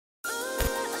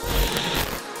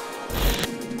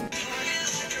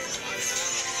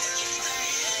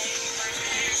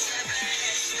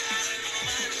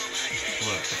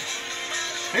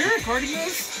recording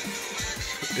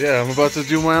this? Yeah, I'm about to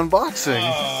do my unboxing.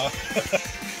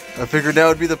 I figured that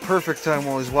would be the perfect time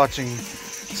while he's watching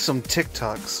some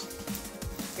TikToks.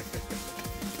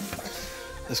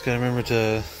 Just gotta remember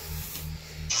to...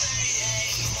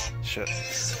 Shit.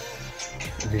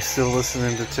 And he's still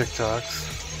listening to TikToks.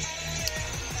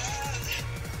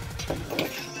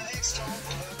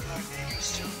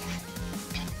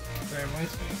 That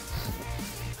reminds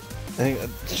me.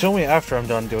 Show me after I'm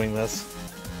done doing this.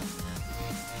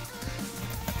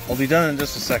 I'll be done in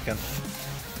just a second.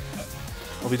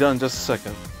 I'll be done in just a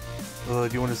second. Do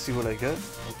you want to see what I get?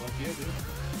 Yeah, dude.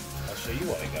 I'll show you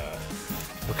what I got.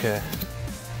 Okay.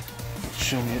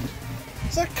 Show me it.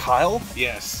 Is that Kyle?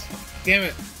 Yes. Damn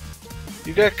it.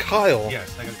 You got Kyle.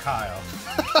 Yes, I got Kyle.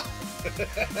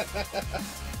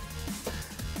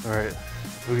 Alright.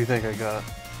 Who do you think I got?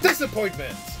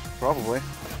 Disappointment. Probably.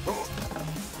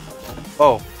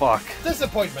 Oh, fuck.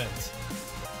 Disappointment.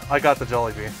 I got the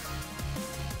Jollibee.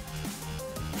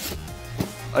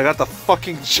 I got the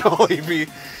fucking Jollibee.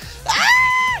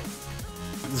 Ah!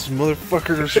 This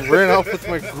motherfucker just ran off with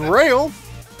my Grail.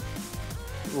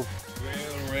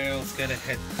 Rail's gonna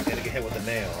get hit with a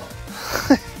nail.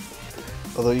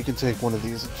 Although you can take one of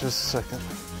these in just a second.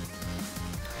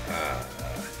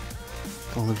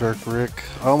 On the Dark Rick.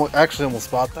 I actually almost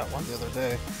bought that one the other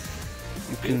day.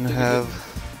 You can have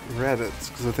Reddits,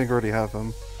 because I think I already have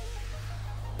them.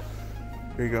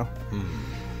 Here you go.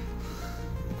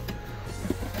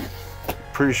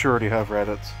 Pretty sure I already have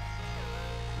Reddits.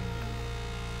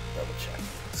 Double check.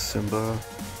 Simba.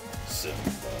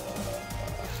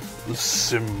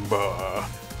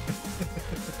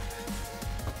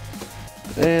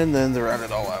 And then they ran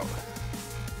it all out.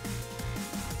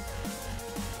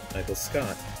 Michael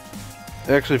Scott.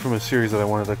 Actually from a series that I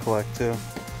wanted to collect too.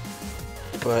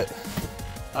 But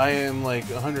I am like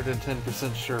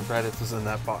 110% sure Reddit is in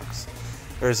that box.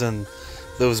 Or is in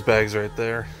those bags right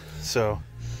there. So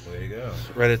there you go.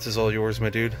 Reddit is all yours, my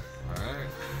dude. Alright.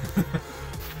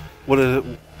 What is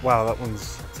it? Wow, that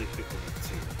one's... Take 50.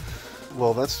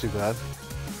 Well, that's too bad.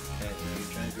 And you're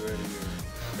trying to get rid of your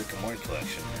Rick and Morty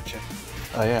collection, aren't you?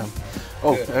 I am.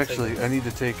 Oh, Good, actually, I need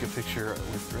to take a picture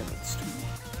with Reddits too.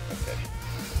 Okay.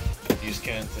 You just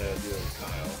can't do it with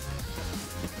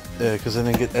Kyle. Yeah, because I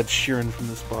didn't get Ed Sheeran from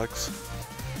this box.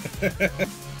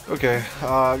 Okay,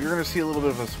 you're going to see a little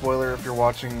bit of a spoiler if you're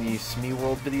watching the Smee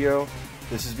World video.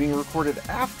 This is being recorded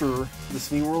after the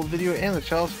Smee World video and the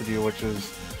Chalice video, which is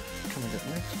coming up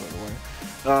next, by the way.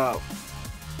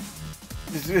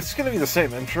 It's going to be the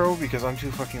same intro, because I'm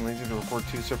too fucking lazy to record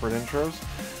two separate intros.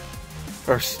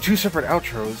 Or two separate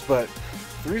outros, but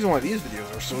the reason why these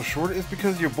videos are so short is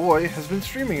because your boy has been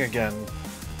streaming again.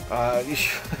 You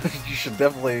should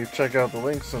definitely check out the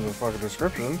links in the fucking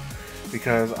description,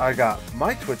 because I got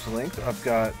my Twitch linked. I've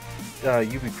got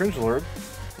UB Cringelord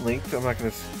linked. I'm not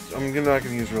gonna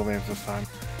use real names this time.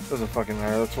 Doesn't fucking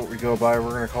matter. That's what we go by.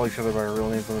 We're gonna call each other by our real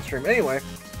names on the stream. Anyway,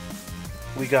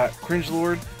 we got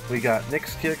Cringelord, we got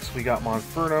Nick's Kicks, we got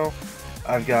Monferno.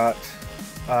 I've got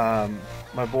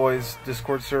my boy's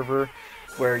Discord server,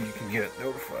 where you can get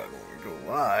notified when we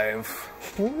go live.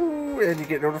 Woo! And you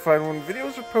get notified when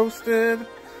videos are posted.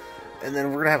 And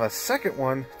then we're gonna have a second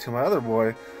one to my other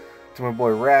boy, to my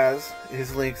boy Raz.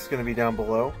 His link's gonna be down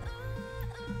below.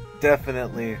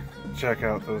 Definitely check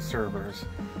out those servers.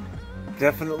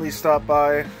 Definitely stop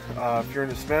by if you're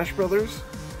into Smash Brothers.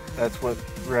 That's what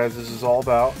Raz's is all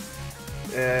about.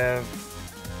 And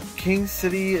King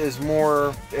City is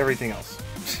more everything else.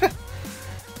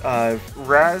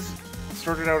 Raz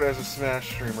started out as a Smash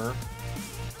streamer.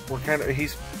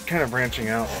 He's kind of branching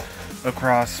out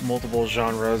across multiple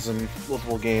genres and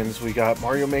multiple games. We got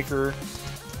Mario Maker.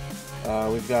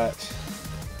 We've got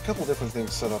a couple different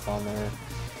things set up on there.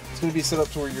 It's going to be set up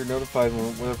to where you're notified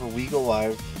whenever we go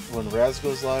live, when Raz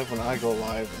goes live, when I go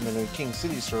live, and then in King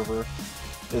City server,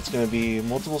 it's going to be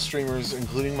multiple streamers,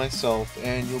 including myself,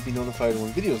 and you'll be notified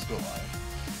when videos go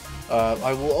live.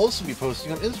 I will also be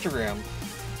posting on Instagram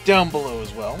down below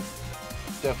as well.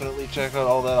 Definitely check out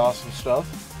all that awesome stuff.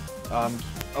 I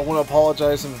want to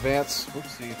apologize in advance.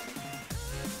 Whoopsie.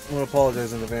 I want to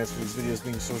apologize in advance for these videos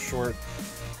being so short.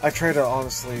 I try to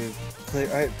honestly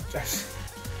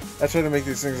I try to make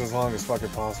these things as long as fucking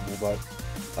possible, but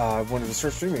I wanted to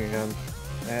start streaming again,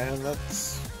 and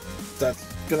that's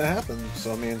gonna happen.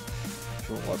 So I mean, if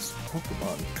you want to watch some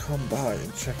Pokemon, come by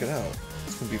and check it out.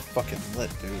 It's gonna be fucking lit,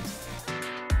 dudes.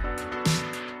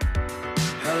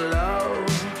 Hello,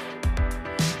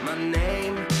 my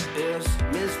name is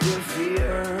Mr.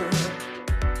 Fear.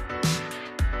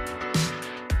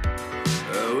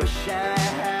 I wish I